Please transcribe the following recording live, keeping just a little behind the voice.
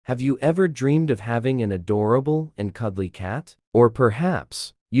Have you ever dreamed of having an adorable and cuddly cat? Or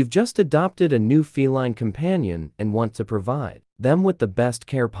perhaps, you've just adopted a new feline companion and want to provide them with the best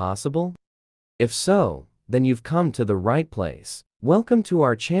care possible? If so, then you've come to the right place. Welcome to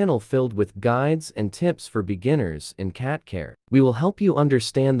our channel filled with guides and tips for beginners in cat care. We will help you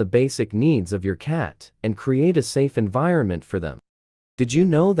understand the basic needs of your cat and create a safe environment for them. Did you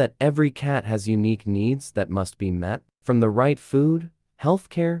know that every cat has unique needs that must be met? From the right food,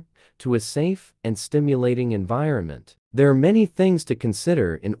 healthcare, to a safe and stimulating environment. There are many things to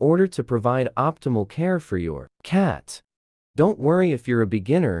consider in order to provide optimal care for your cat. Don't worry if you're a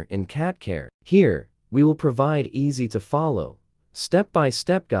beginner in cat care. Here, we will provide easy-to-follow,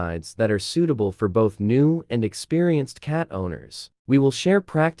 step-by-step guides that are suitable for both new and experienced cat owners. We will share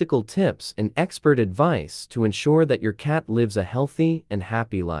practical tips and expert advice to ensure that your cat lives a healthy and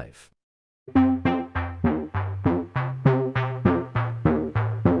happy life.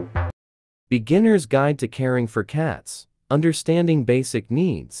 Beginner's Guide to Caring for Cats, Understanding Basic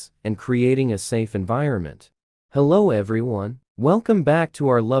Needs, and Creating a Safe Environment. Hello everyone, welcome back to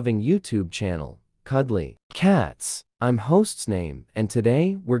our loving YouTube channel, Cuddly Cats. I'm host's name, and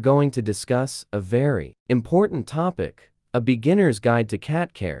today we're going to discuss a very important topic, a beginner's guide to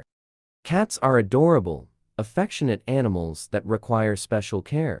cat care. Cats are adorable, affectionate animals that require special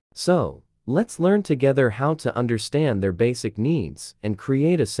care. So, let's learn together how to understand their basic needs and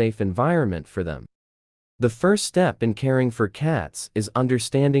create a safe environment for them. The first step in caring for cats is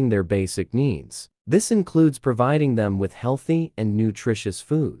understanding their basic needs. This includes providing them with healthy and nutritious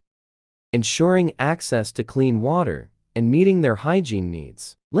food, ensuring access to clean water, and meeting their hygiene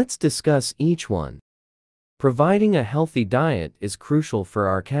needs. Let's discuss each one. Providing a healthy diet is crucial for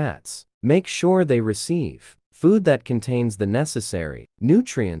our cats. Make sure they receive food that contains the necessary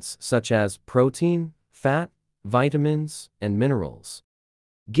nutrients such as protein, fat, vitamins, and minerals.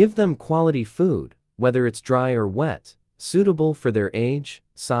 Give them quality food, whether it's dry or wet, suitable for their age,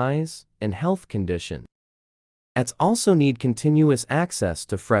 size, and health condition. Cats also need continuous access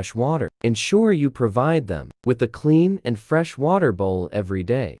to fresh water. Ensure you provide them with a clean and fresh water bowl every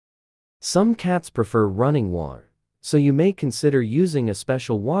day. Some cats prefer running water, so you may consider using a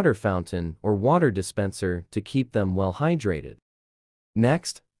special water fountain or water dispenser to keep them well hydrated.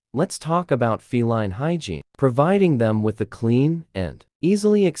 Next, let's talk about feline hygiene. Providing them with a clean and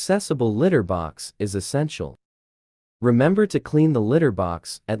easily accessible litter box is essential. Remember to clean the litter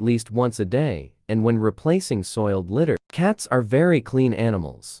box at least once a day, and when replacing soiled litter. Cats are very clean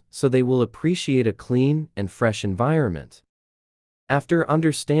animals, so they will appreciate a clean and fresh environment. After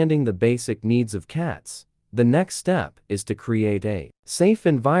understanding the basic needs of cats, the next step is to create a safe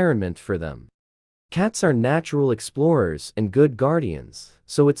environment for them. Cats are natural explorers and good guardians,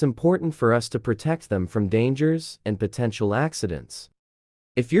 so it's important for us to protect them from dangers and potential accidents.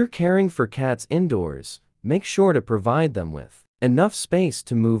 If you're caring for cats indoors, make sure to provide them with enough space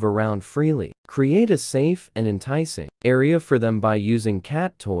to move around freely. Create a safe and enticing area for them by using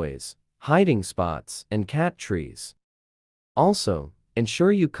cat toys, hiding spots, and cat trees. Also,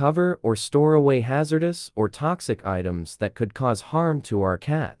 ensure you cover or store away hazardous or toxic items that could cause harm to our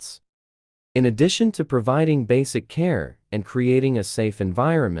cats. In addition to providing basic care and creating a safe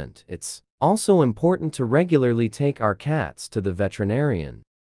environment, it's also important to regularly take our cats to the veterinarian.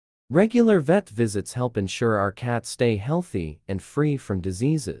 Regular vet visits help ensure our cats stay healthy and free from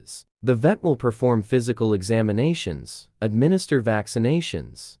diseases. The vet will perform physical examinations, administer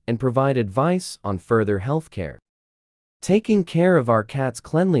vaccinations, and provide advice on further health care. Taking care of our cats'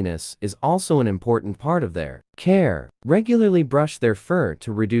 cleanliness is also an important part of their care. Regularly brush their fur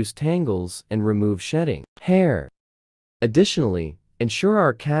to reduce tangles and remove shedding hair. Additionally, ensure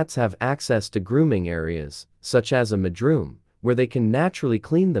our cats have access to grooming areas, such as a mudroom, where they can naturally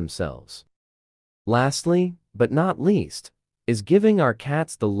clean themselves. Lastly, but not least, is giving our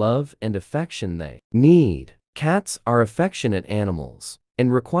cats the love and affection they need. Cats are affectionate animals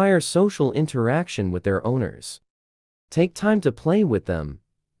and require social interaction with their owners. Take time to play with them,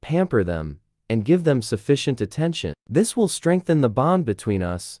 pamper them, and give them sufficient attention. This will strengthen the bond between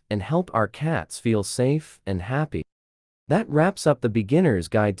us and help our cats feel safe and happy. That wraps up the beginner's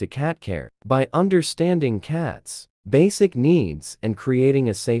guide to cat care. By understanding cats' basic needs and creating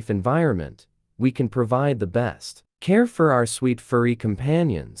a safe environment, we can provide the best care for our sweet furry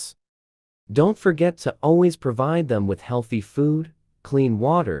companions. Don't forget to always provide them with healthy food, clean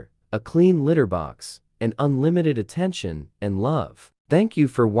water, a clean litter box, and unlimited attention and love. Thank you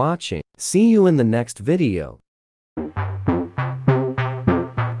for watching. See you in the next video.